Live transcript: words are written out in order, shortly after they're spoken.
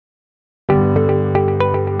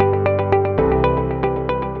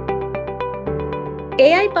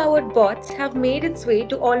AI-powered bots have made its way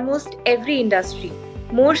to almost every industry,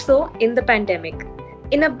 more so in the pandemic.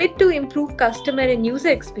 In a bid to improve customer and user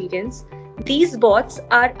experience, these bots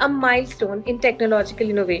are a milestone in technological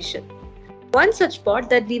innovation. One such bot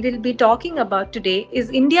that we will be talking about today is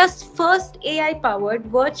India's first AI-powered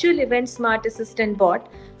virtual event smart assistant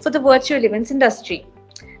bot for the virtual events industry.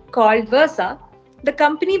 Called Virsa, the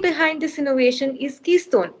company behind this innovation is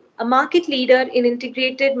Kestone, a market leader in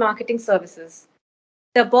integrated marketing services.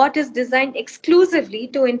 The bot is designed exclusively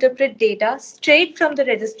to interpret data straight from the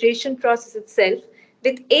registration process itself,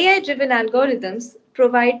 with AI driven algorithms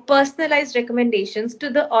provide personalized recommendations to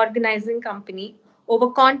the organizing company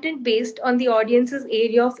over content based on the audience's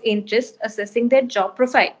area of interest, assessing their job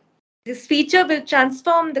profile. This feature will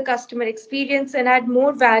transform the customer experience and add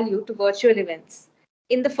more value to virtual events.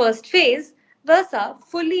 In the first phase, Versa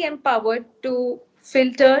fully empowered to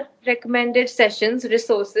filter recommended sessions,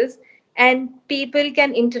 resources, and people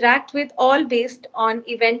can interact with all based on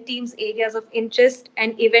event teams' areas of interest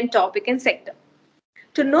and event topic and sector.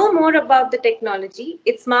 To know more about the technology,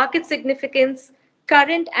 its market significance,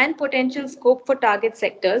 current and potential scope for target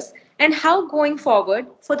sectors, and how going forward,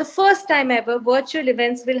 for the first time ever, virtual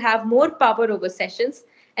events will have more power over sessions,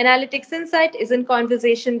 Analytics Insight is in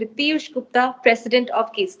conversation with Piyush Gupta, President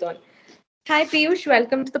of Keystone. Hi Piyush,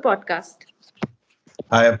 welcome to the podcast.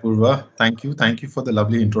 Hi, Apurva. Thank you. Thank you for the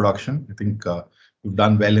lovely introduction. I think you've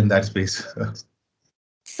done well in that space.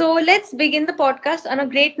 So let's begin the podcast on a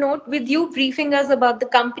great note with you briefing us about the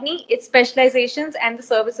company, its specializations, and the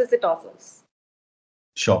services it offers.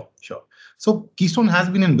 Sure. So Keystone has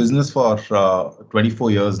been in business for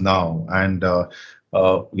 24 years now, and the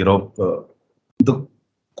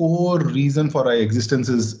core reason for our existence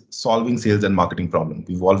is solving sales and marketing problems.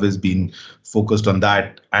 We've always been focused on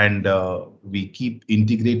that, and we keep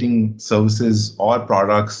integrating services or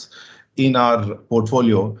products in our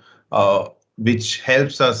portfolio, which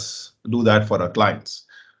helps us do that for our clients.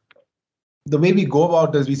 The way we go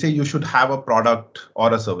about is we say you should have a product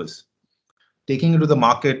or a service. Taking it to the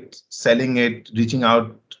market, selling it, reaching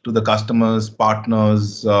out to the customers,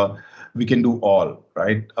 partners, we can do all,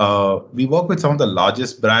 right? We work with some of the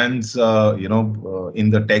largest brands, in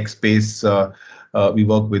the tech space. We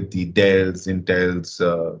work with the Dells, Intels,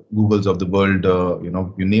 Googles of the world.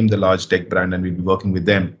 You name the large tech brand, and we'll be working with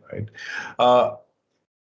them, right?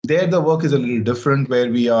 There, the work is a little different,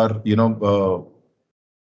 where we are,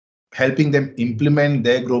 helping them implement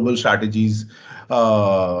their global strategies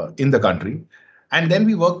in the country. And then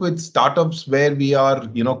we work with startups where we are,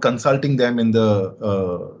 consulting them in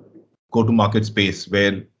the go-to-market space,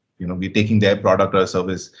 where we're taking their product or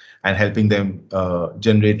service and helping them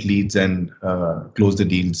generate leads and close the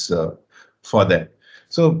deals for them.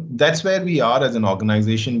 So that's where we are as an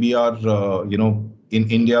organization. We are, in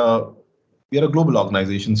India. We are a global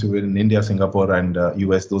organization, so we're in India, Singapore, and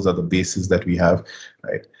US. Those are the bases that we have,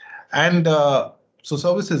 right? And so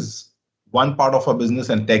service is one part of our business,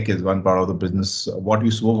 and tech is one part of the business. What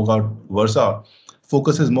you spoke about, Virsa,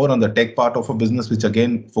 focuses more on the tech part of our business, which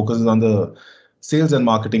again focuses on the sales and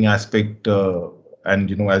marketing aspect.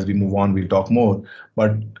 And as we move on, we'll talk more.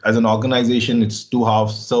 But as an organization, it's two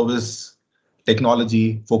halves: service,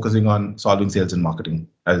 technology, focusing on solving sales and marketing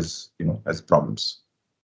as problems.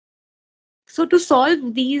 So to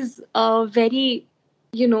solve these very,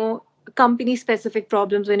 company-specific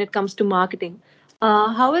problems when it comes to marketing,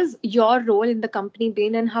 how has your role in the company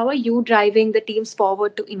been, and how are you driving the teams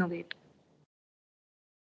forward to innovate?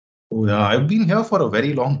 Oh, yeah, I've been here for a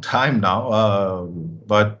very long time now,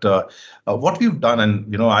 but what we've done,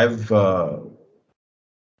 and I've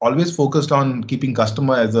always focused on keeping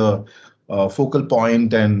customer as a focal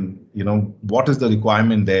point, and what is the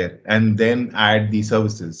requirement there, and then add the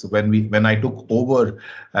services. So when I took over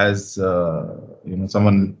as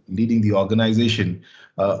someone leading the organization,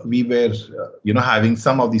 we were having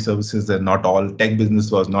some of the services, and not all. Tech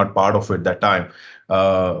business was not part of it that time,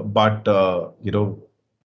 but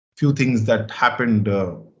few things that happened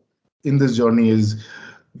in this journey is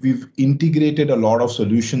we've integrated a lot of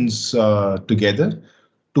solutions together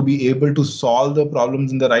to be able to solve the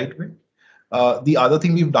problems in the right way. The other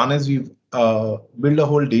thing we've done is we've built a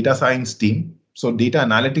whole data science team. So data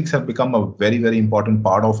analytics have become a very, very important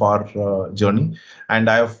part of our journey. And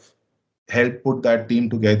I have helped put that team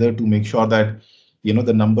together to make sure that,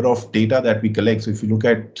 the number of data that we collect. So if you look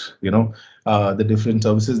at, the different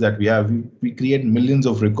services that we have, we create millions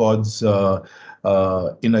of records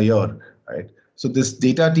in a year, right? So this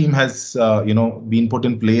data team has, been put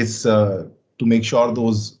in place to make sure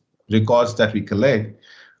those records that we collect,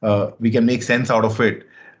 we can make sense out of it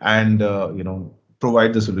and,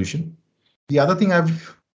 provide the solution. The other thing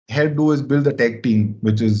I've helped do is build the tech team,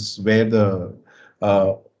 which is where the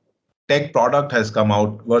uh, tech product has come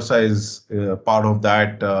out. Versa is part of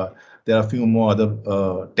that. There are a few more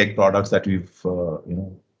other tech products that we've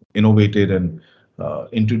innovated and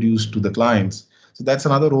introduced to the clients. So that's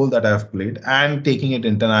another role that I've played, and taking it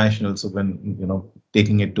international. So when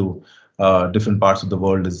taking it to different parts of the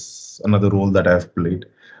world is another role that I've played.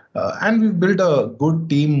 And we've built a good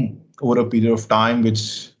team over a period of time,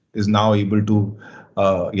 which is now able to,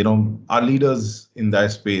 our leaders in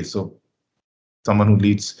that space. So someone who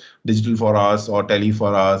leads digital for us or tele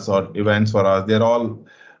for us or events for us, they're all,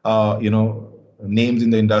 names in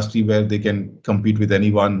the industry where they can compete with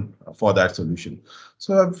anyone for that solution.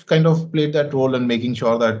 So I've kind of played that role in making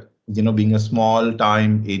sure that, being a small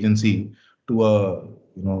time agency to a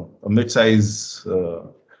mid-size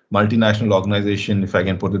multinational organization, if I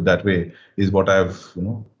can put it that way, is what I've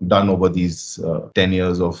done over these 10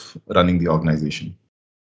 years of running the organization.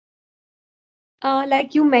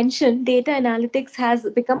 Like you mentioned, data analytics has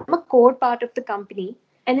become a core part of the company.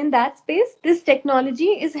 And in that space, this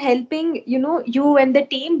technology is helping, you and the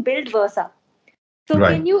team build Versa. So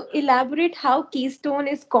Right. can you elaborate how Keystone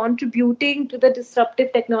is contributing to the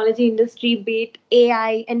disruptive technology industry, be it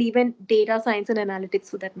AI and even data science and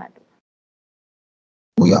analytics for that matter?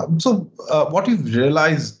 Oh, yeah. So what we've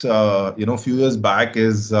realized, a few years back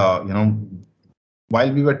is,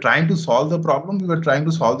 while we were trying to solve the problem, we were trying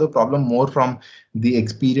to solve the problem more from the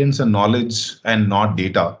experience and knowledge and not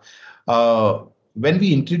data. When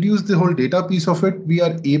we introduced the whole data piece of it, we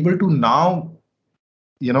are able to now,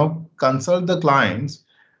 consult the clients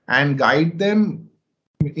and guide them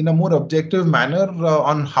in a more objective manner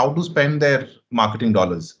on how to spend their marketing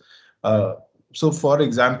dollars. Uh, so, for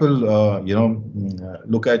example,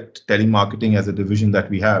 look at telemarketing as a division that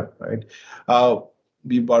we have, right?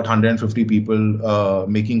 We've got 150 people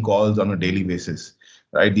making calls on a daily basis,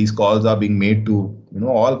 right? These calls are being made to,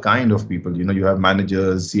 all kind of people. You have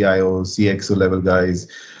managers, CIOs, CXO level guys.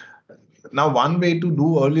 Now, one way to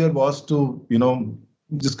do earlier was to,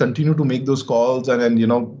 just continue to make those calls, and then,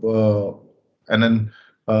 and then,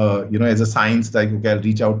 as a science, like, okay, I'll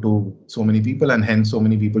reach out to so many people, and hence so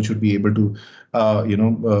many people should be able to,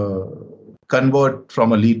 convert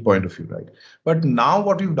from a lead point of view, right? But now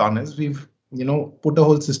what we've done is we've, put a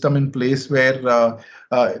whole system in place where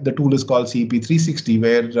the tool is called CEP 360,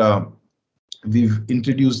 where we've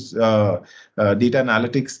introduced data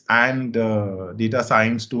analytics and data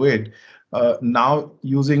science to it. Now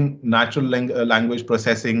using natural language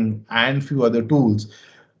processing and few other tools,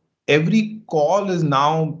 every call is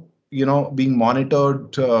now being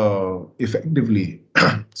monitored effectively.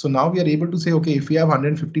 So now we are able to say, okay, if we have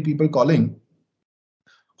 150 people calling,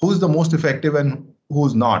 who's the most effective and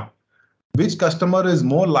who's not? Which customer is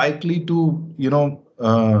more likely to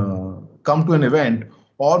come to an event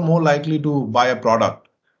or more likely to buy a product?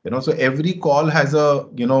 So every call has a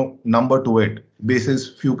number to it,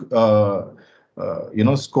 basis few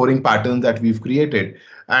scoring patterns that we've created.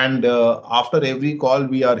 And after every call,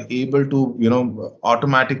 we are able to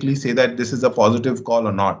automatically say that this is a positive call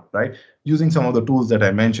or not, right, using some of the tools that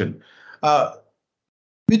I mentioned.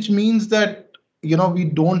 Which means that we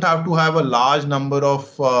don't have to have a large number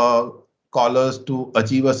of callers to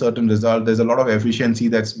achieve a certain result. There's a lot of efficiency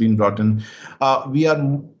that's been brought in. We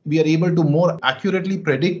are able to more accurately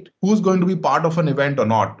predict who's going to be part of an event or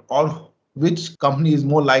not, or which company is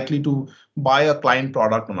more likely to buy a client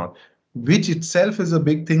product or not, which itself is a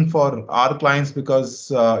big thing for our clients, because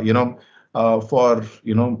for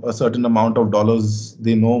a certain amount of dollars,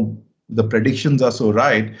 they know the predictions are so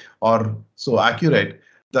right or so accurate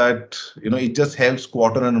that it just helps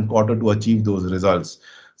quarter and quarter to achieve those results.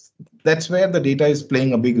 That's where the data is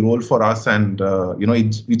playing a big role for us, and we're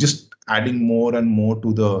just adding more and more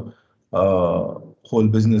to the whole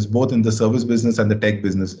business, both in the service business and the tech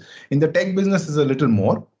business. In the tech business is a little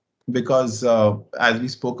more, because as we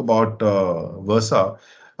spoke about Versa,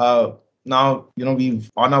 now we've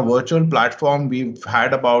on our virtual platform, we've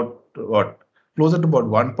had about what, closer to about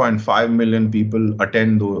 1.5 million people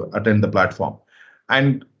attend the platform.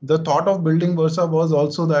 And the thought of building Versa was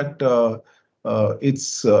also that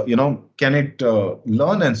it's can it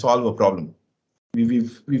learn and solve a problem?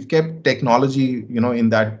 We've kept technology in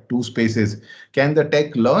that two spaces. Can the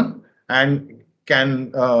tech learn, and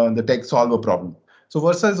can the tech solve a problem? So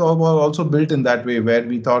Versa is also built in that way, where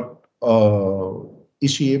we thought,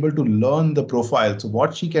 is she able to learn the profile? So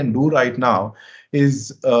what she can do right now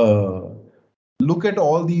is look at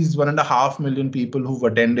all these 1.5 million people who've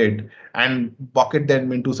attended and bucket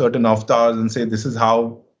them into certain avatars and say, this is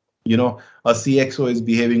how a CXO is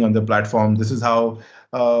behaving on the platform. This is how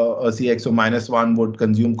a CXO -1 would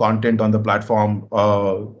consume content on the platform.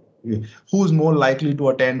 who's more likely to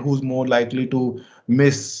attend, who's more likely to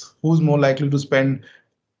miss, who's more likely to spend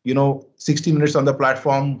 60 minutes on the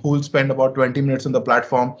platform, who will spend about 20 minutes on the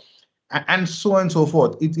platform, and so on and so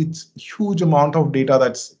forth. It's huge amount of data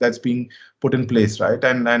that's being put in place, right?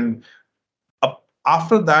 And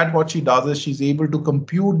after that, what she does is she's able to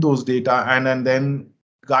compute those data and then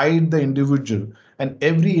guide the individual. And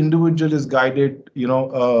every individual is guided,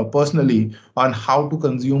 personally on how to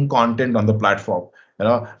consume content on the platform.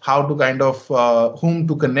 How to kind of whom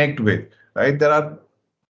to connect with. Right? There are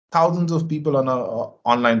thousands of people on a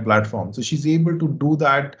online platform, so she's able to do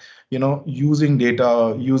that. Using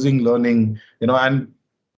data, using learning. And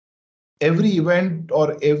every event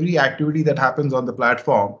or every activity that happens on the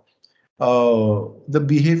platform, the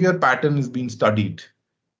behavior pattern is being studied,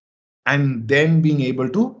 and then being able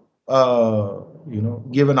to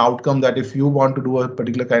give an outcome that if you want to do a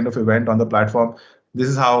particular kind of event on the platform, this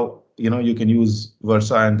is how you can use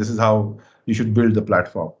Virsa, and this is how you should build the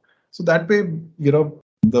platform. So that way,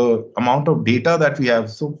 the amount of data that we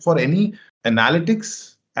have. So for any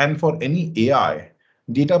analytics and for any AI,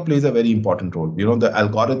 data plays a very important role. The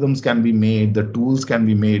algorithms can be made, the tools can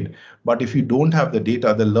be made, but if you don't have the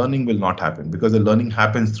data, the learning will not happen, because the learning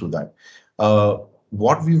happens through that.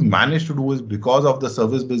 What we've managed to do is, because of the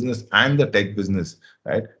service business and the tech business,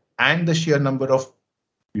 right, and the sheer number of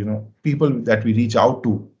people that we reach out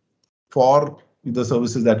to for the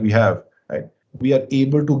services that we have, right, we are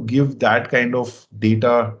able to give that kind of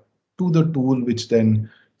data to the tool, which then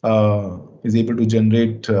is able to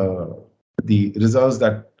generate the results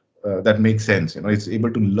that make sense. It's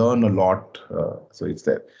able to learn a lot. So it's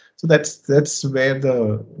there. So that's where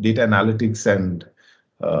the data analytics and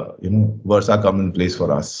Versa come in place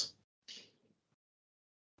for us.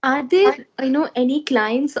 Are there, any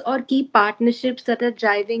clients or key partnerships that are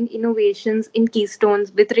driving innovations in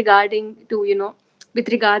Keystones with regards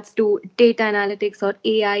to data analytics or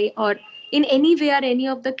AI, or in any way are any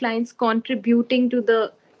of the clients contributing to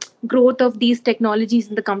the growth of these technologies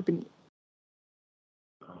in the company?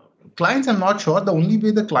 Clients, I'm not sure. The only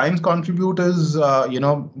way the clients contribute is by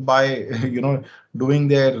by doing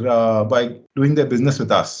their business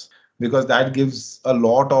with us, because that gives a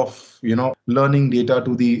lot of learning data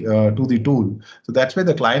to the tool. So that's where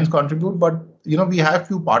the clients contribute. But we have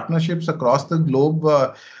few partnerships across the globe,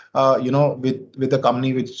 with a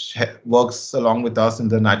company which works along with us in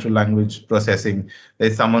the natural language processing.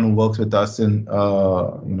 There's someone who works with us in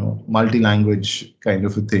multi-language kind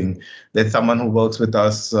of a thing. There's someone who works with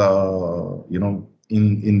us in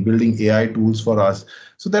building AI tools for us.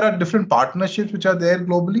 So there are different partnerships which are there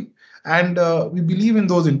globally. And we believe in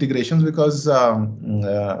those integrations, because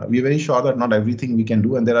we're very sure that not everything we can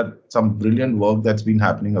do, and there are some brilliant work that's been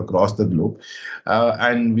happening across the globe,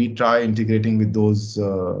 and we try integrating with those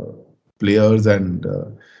players and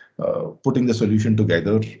putting the solution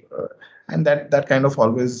together, and that kind of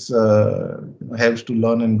always helps to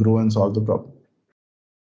learn and grow and solve the problem.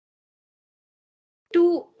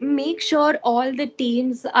 To make sure all the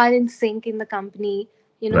teams are in sync in the company,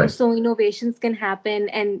 Right. so innovations can happen,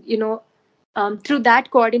 and through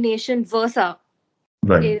that coordination, Versa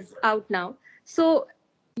Right. is out now. So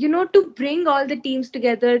to bring all the teams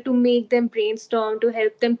together, to make them brainstorm, to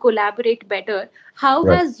help them collaborate better, how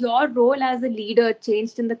Right. has your role as a leader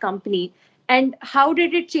changed in the company, and how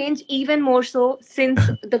did it change even more so since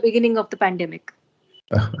the beginning of the pandemic?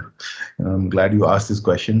 I'm glad you asked this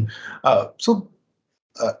question.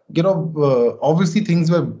 Obviously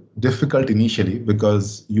things were difficult initially,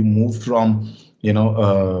 because you moved from,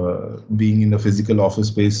 being in a physical office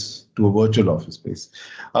space to a virtual office space.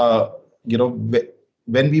 Uh, you know,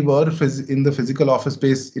 when we were in the physical office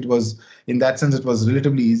space, it was, in that sense, it was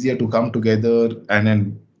relatively easier to come together and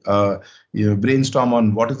then brainstorm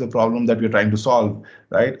on what is the problem that we're trying to solve,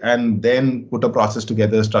 right? And then put a process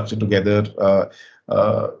together, structure together.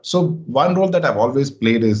 So one role that I've always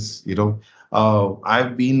played is,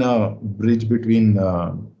 I've been a bridge between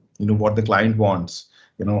what the client wants,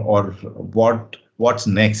 or what's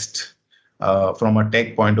next from a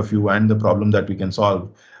tech point of view, and the problem that we can solve,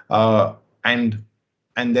 and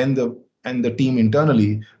then the team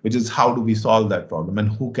internally, which is how do we solve that problem and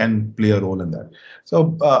who can play a role in that.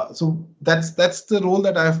 So that's the role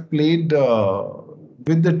that I've played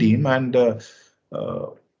with the team. And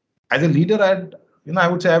as a leader, I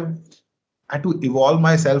would say I've had to evolve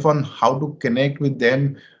myself on how to connect with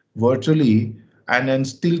them virtually, and then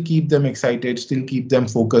still keep them excited, still keep them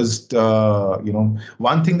focused.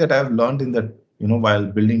 One thing that I've learned in that, while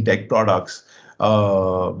building tech products,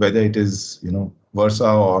 whether it is,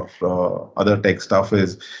 Versa or other tech stuff,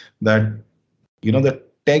 is that, that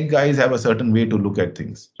tech guys have a certain way to look at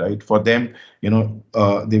things, right? For them, they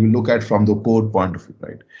will look at from the code point of view,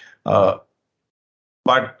 right? Uh,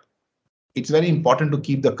 but it's very important to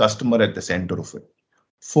keep the customer at the center of it.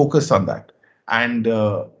 Focus on that, and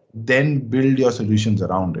then build your solutions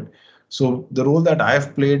around it. So the role that I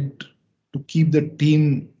have played to keep the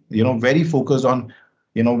team, very focused on,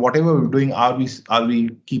 whatever we're doing, are we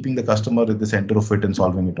keeping the customer at the center of it and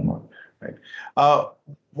solving it or not, right? Uh,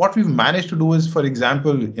 what we've managed to do is, for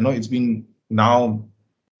example, it's been now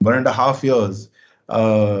 1.5 years.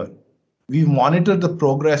 Uh, we monitor the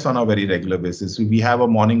progress on a very regular basis. So we have a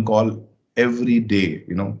morning call every day,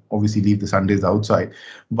 obviously leave the Sundays outside.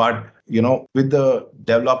 But, with the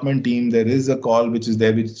development team, there is a call which is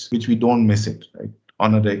there, which we don't miss it, right?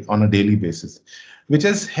 On a daily basis, which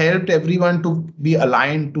has helped everyone to be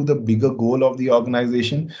aligned to the bigger goal of the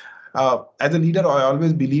organization. As a leader, I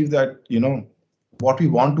always believe that, what we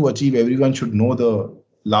want to achieve, everyone should know the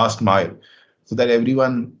last mile so that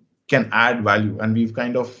everyone can add value. And we've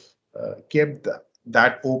kind of kept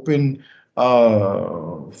that open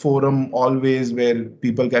forum always, where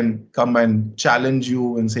people can come and challenge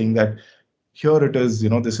you and saying that here it is,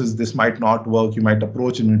 this might not work, you might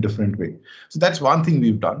approach it in a different way. So that's one thing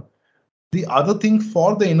we've done. The other thing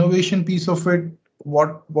for the innovation piece of it,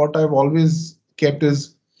 what I've always kept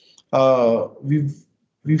is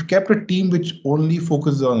we've kept a team which only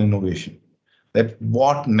focuses on innovation. That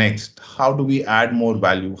what next? How do we add more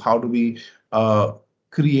value? How do we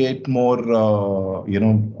create more,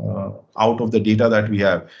 out of the data that we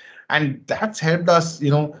have? And that's helped us,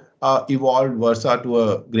 evolve Virsa to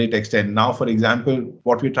a great extent. Now, for example,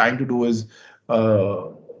 what we're trying to do is,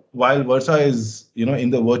 while Virsa is,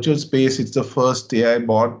 in the virtual space, it's the first AI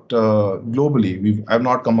bot globally. I've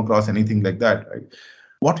not come across anything like that, right?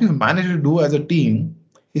 What we've managed to do as a team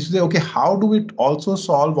is to say, okay, how do we also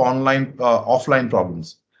solve offline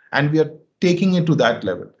problems? And we are taking it to that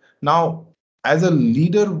level. Now, as a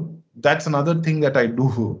leader, that's another thing that I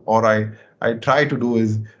do, or I try to do,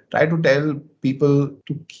 is try to tell people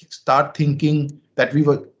to start thinking that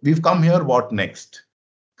we've come here, what next?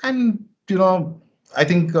 And, I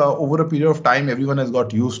think over a period of time, everyone has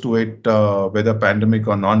got used to it, whether pandemic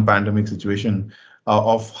or non-pandemic situation,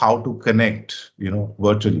 of how to connect,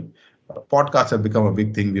 virtually. Podcasts have become a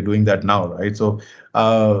big thing. We're doing that now, right? So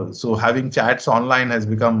having chats online has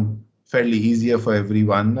become fairly easier for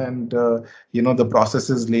everyone, and the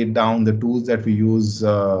processes laid down, the tools that we use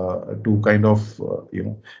to kind of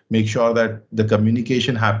make sure that the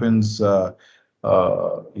communication happens in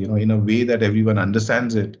a way that everyone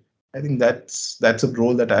understands it. I think that's a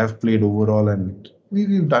role that I have played overall, and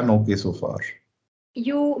we've done okay so far.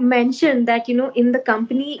 You mentioned that, in the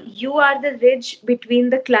company, you are the bridge between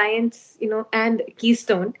the clients, and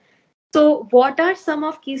Keystone. So what are some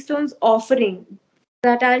of Keystone's offering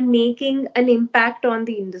that are making an impact on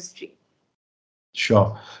the industry?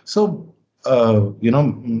 Sure. So, so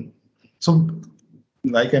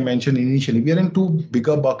like I mentioned initially, we are in two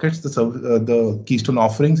bigger buckets, the Keystone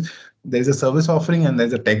offerings. There's a service offering and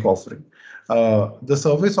there's a tech offering. The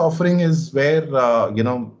service offering is where,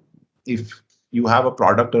 if you have a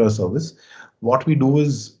product or a service, what we do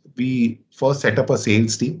is we first set up a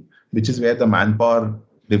sales team, which is where the manpower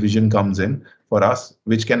division comes in for us,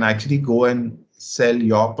 which can actually go and sell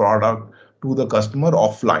your product to the customer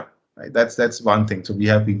offline. Right? That's one thing. So we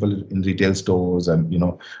have people in retail stores and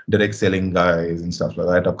direct selling guys and stuff like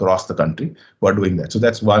that across the country who are doing that. So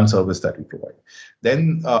that's one service that we provide.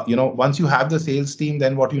 Then once you have the sales team,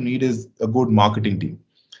 then what you need is a good marketing team.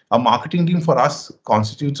 A marketing team for us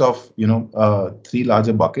constitutes of three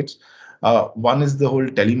larger buckets. One is the whole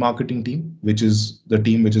telemarketing team, which is the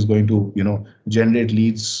team which is going to generate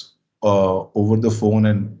leads over the phone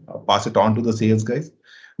and pass it on to the sales guys.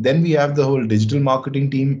 Then we have the whole digital marketing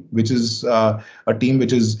team, which is a team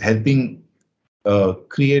which is helping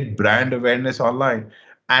create brand awareness online,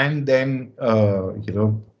 and then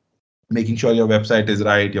making sure your website is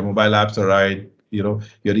right, your mobile apps are right, you're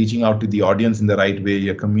reaching out to the audience in the right way,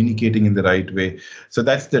 you're communicating in the right way. So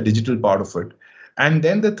that's the digital part of it. And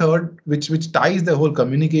then the third, which ties the whole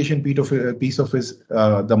communication piece of is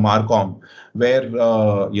the Marcom, where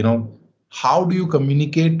how do you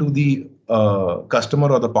communicate to the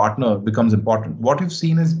customer or the partner becomes important. What we've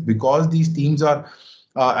seen is, because these teams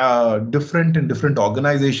are different in different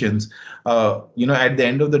organizations, at the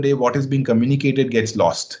end of the day, what is being communicated gets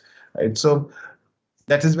lost. Right? So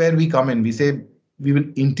that is where we come in. We say we will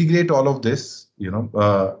integrate all of this,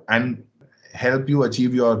 and help you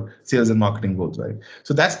achieve your sales and marketing goals, right?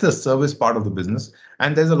 So that's the service part of the business,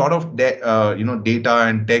 and there's a lot of data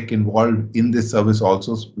and tech involved in this service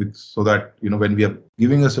also, so that when we are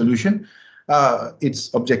giving a solution,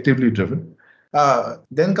 It's objectively driven.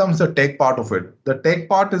 Then comes the tech part of it. The tech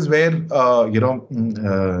part is where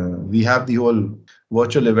we have the whole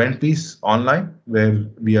virtual event piece online, where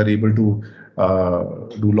we are able to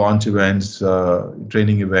do launch events,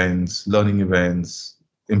 training events, learning events,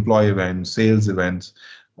 employee events, sales events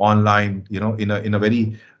online. In a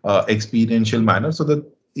very experiential manner. So that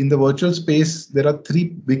in the virtual space, there are three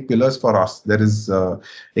big pillars for us. There is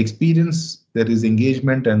experience, there is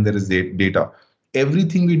engagement, and there is data.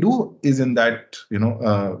 Everything we do is in that,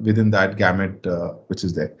 within that gamut, which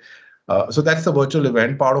is there. So that's the virtual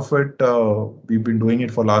event part of it. We've been doing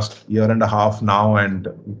it for last year and a half now, and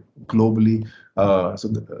globally.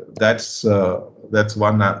 That's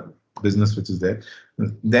one business which is there.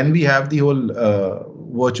 Then we have the whole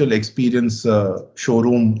virtual experience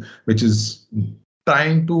showroom, which is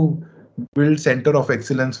trying to build center of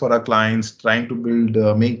excellence for our clients, trying to build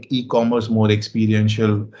make e-commerce more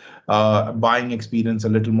experiential, buying experience a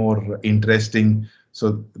little more interesting.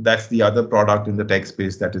 So that's the other product in the tech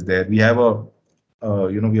space that is there. We have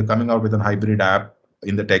we are coming out with a hybrid app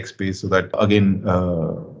in the tech space, so that again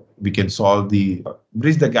we can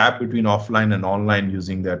bridge the gap between offline and online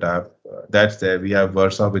using that app. That's there. We have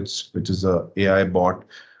Virsa, which is a AI bot.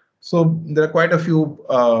 So there are quite a few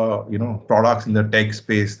products in the tech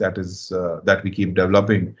space that we keep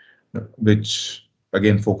developing, which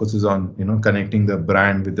again focuses on connecting the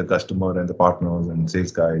brand with the customer and the partners and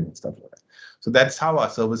sales guys and stuff like that. So that's how our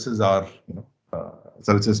services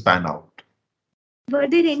span out. Were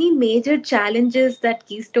there any major challenges that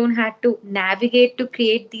Keystone had to navigate to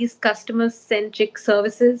create these customer-centric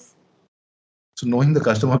services? So knowing the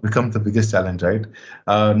customer becomes the biggest challenge, right?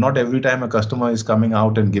 Not every time a customer is coming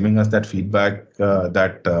out and giving us that feedback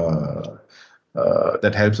that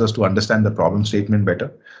helps us to understand the problem statement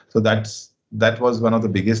better. So that was one of the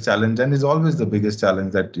biggest challenge, and is always the biggest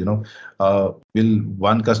challenge, that will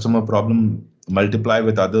one customer problem multiply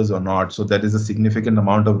with others or not? So there is a significant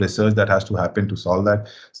amount of research that has to happen to solve that.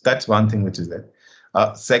 So that's one thing which is there.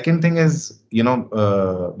 Second thing is,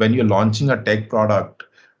 when you're launching a tech product,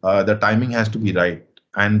 the timing has to be right,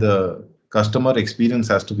 and the customer experience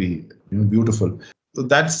has to be beautiful. So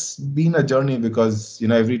that's been a journey, because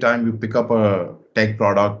every time you pick up a tech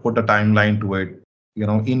product, put a timeline to it,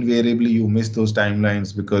 invariably you miss those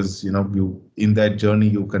timelines, because you in that journey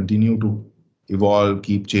you continue to evolve,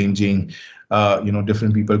 keep changing.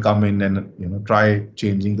 Different people come in and try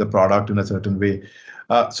changing the product in a certain way.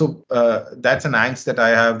 So that's an angst that I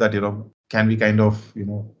have, that can we kind of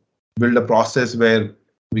build a process where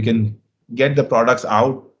we can get the products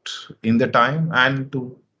out in the time, and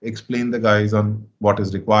to explain the guys on what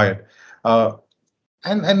is required.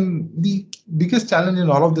 And the biggest challenge in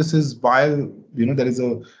all of this is, while there is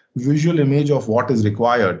a visual image of what is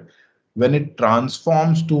required, when it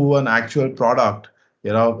transforms to an actual product,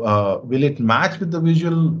 will it match with the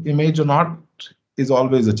visual image or not, is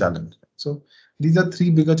always a challenge. So these are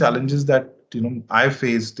three bigger challenges that I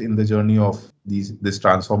faced in the journey of this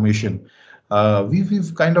transformation.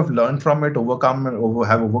 We've kind of learned from it, have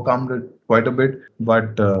overcome it quite a bit,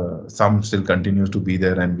 but some still continues to be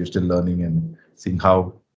there, and we're still learning and seeing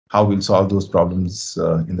how we'll solve those problems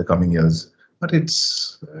in the coming years. But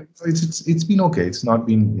it's been okay. It's not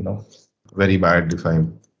been very bad, if I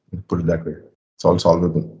put it that way. It's all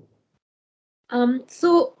solvable.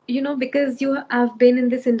 So, because you have been in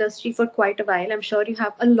this industry for quite a while, I'm sure you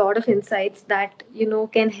have a lot of insights that,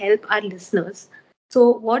 can help our listeners.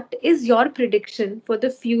 So, what is your prediction for the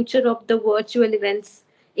future of the virtual events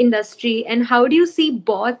industry, and how do you see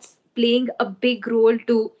bots playing a big role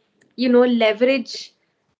to, leverage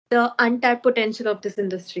the untapped potential of this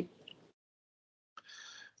industry?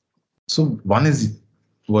 So one is,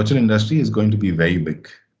 virtual industry is going to be very big,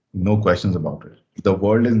 no questions about it. The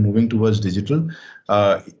world is moving towards digital.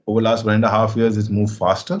 Over last 1.5 years, it's moved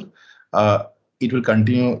faster. It will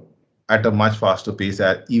continue at a much faster pace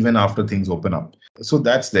even after things open up. So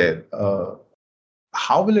that's there.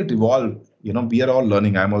 How will it evolve? We are all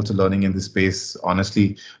learning. I'm also learning in this space,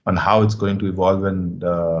 honestly, on how it's going to evolve and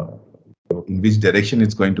in which direction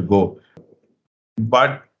it's going to go.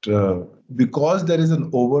 But because there is an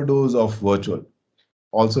overdose of virtual,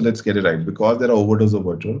 also let's get it right, because there are overdose of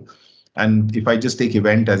virtual. And if I just take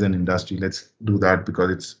event as an industry, let's do that,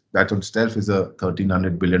 because that itself is a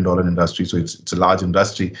 $1,300 billion industry. So it's a large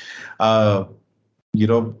industry. When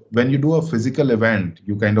you do a physical event,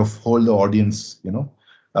 you kind of hold the audience,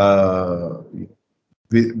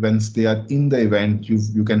 once they are in the event,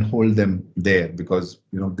 you can hold them there, because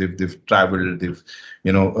they've traveled, they've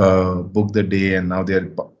booked the day, and now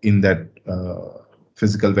they're in that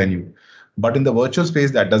physical venue. But in the virtual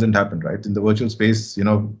space, that doesn't happen, right? In the virtual space,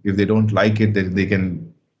 if they don't like it, they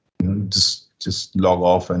can just log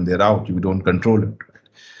off and they're out. You don't control it.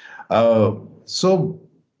 So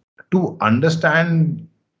to understand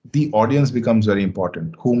the audience becomes very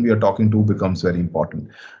important. Whom we are talking to becomes very important.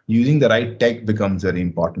 Using the right tech becomes very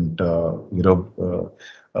important.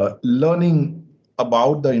 Learning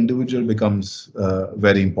about the individual becomes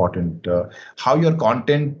very important. How your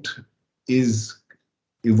content is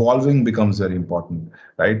evolving becomes very important,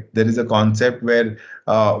 right? There is a concept where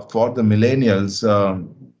for the millennials,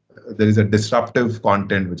 there is a disruptive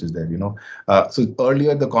content which is there. So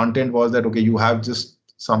earlier the content was that, okay, you have just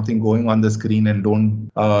something going on the screen and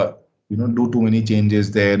don't do too many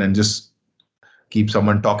changes there and just keep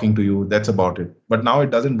someone talking to you. That's about it. But now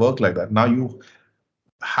it doesn't work like that. Now you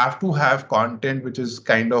have to have content which is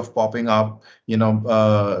kind of popping up,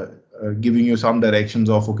 giving you some directions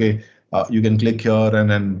of, okay, you can click here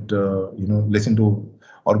and listen to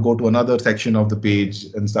or go to another section of the page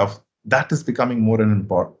and stuff. That is becoming more and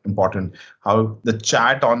important. How the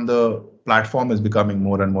chat on the platform is becoming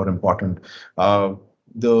more and more important.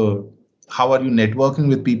 The how are you networking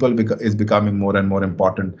with people is becoming more and more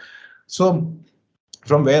important. So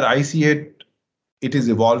from where I see it, it is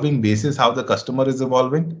evolving basis how the customer is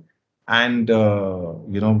evolving, and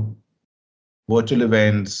virtual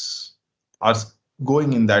events are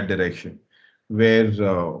going in that direction where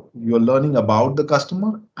you're learning about the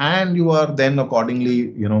customer and you are then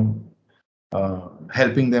accordingly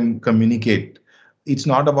helping them communicate. It's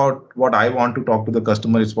not about what I want to talk to the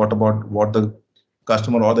customer, it's about what the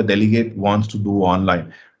customer or the delegate wants to do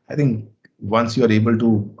online. I think once you're able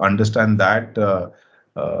to understand that,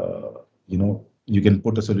 you can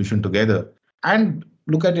put a solution together and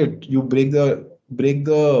look at it. You break the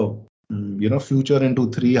future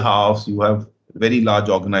into three halves. You have very large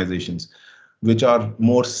organizations which are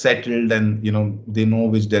more settled and they know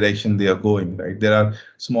which direction they are going, right? There are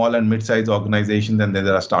small and mid-sized organizations, and then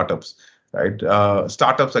there are startups, right?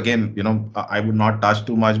 Startups, again, I would not touch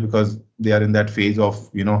too much because they are in that phase of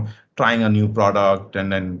trying a new product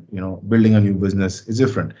and then building a new business is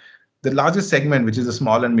different. The largest segment, which is the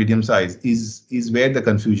small and medium size, is where the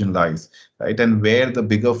confusion lies, right? And where the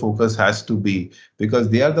bigger focus has to be, because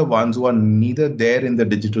they are the ones who are neither there in the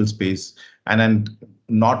digital space and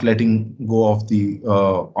not letting go of the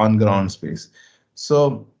on-ground space.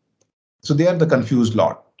 So they are the confused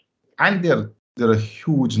lot, and there are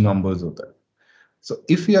huge numbers of them. So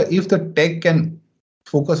if the tech can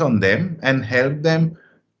focus on them and help them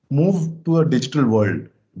move to a digital world,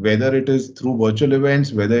 whether it is through virtual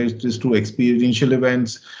events, whether it is through experiential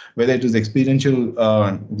events, whether it is experiential,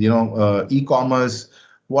 e-commerce,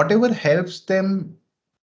 whatever helps them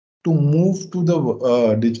to move to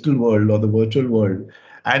the digital world or the virtual world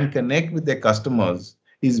and connect with their customers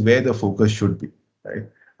is where the focus should be, right?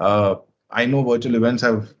 I know virtual events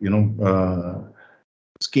have,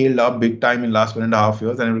 scaled up big time in last 1.5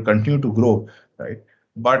 years, and it will continue to grow, right?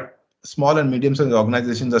 But small and medium-sized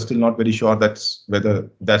organizations are still not very sure whether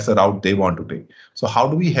that's the route they want to take. So how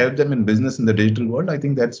do we help them in business in the digital world? I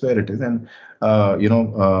think that's where it is. And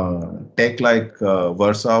tech like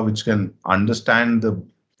Virsa, which can understand the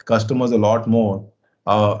customers a lot more,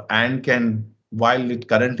 and can, while it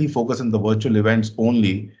currently focuses on the virtual events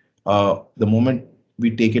only, the moment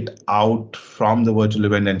we take it out from the virtual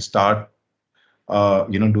event and start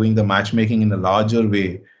doing the matchmaking in a larger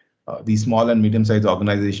way, these small and medium-sized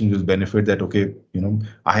organizations will benefit that, okay,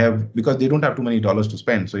 I have, because they don't have too many dollars to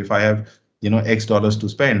spend. So if I have, X dollars to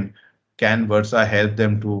spend, can Virsa help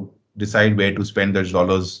them to decide where to spend those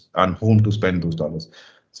dollars and whom to spend those dollars?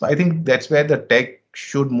 So I think that's where the tech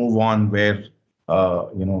should move on, where,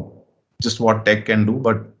 just what tech can do,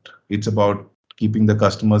 but it's about keeping the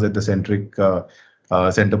customers at the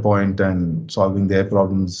center point and solving their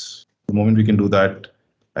problems. The moment we can do that,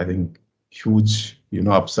 I think huge,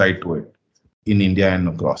 upside to it in India and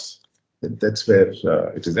across. That's where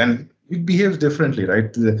it is. And it behaves differently,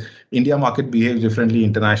 right? The India market behaves differently,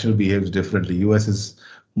 international behaves differently. US is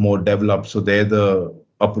more developed, so there the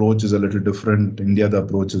approach is a little different. India, the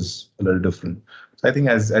approach is a little different. So I think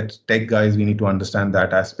as tech guys, we need to understand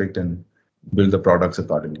that aspect and build the products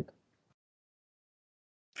accordingly.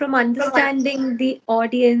 From understanding the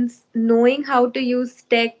audience, knowing how to use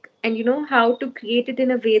tech, and how to create it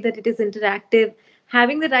in a way that it is interactive,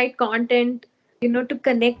 having the right content, to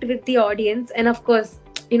connect with the audience, and of course,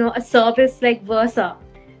 a service like Versa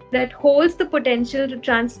that holds the potential to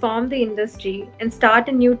transform the industry and start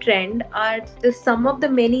a new trend are just some of the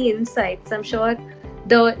many insights I'm sure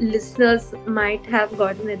the listeners might have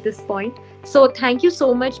gotten at this point. So thank you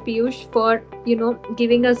so much, Piyush, for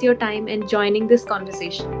giving us your time and joining this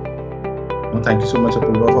conversation. No, thank you so much,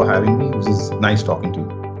 Apurva, for having me. It was nice talking to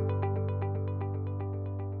you.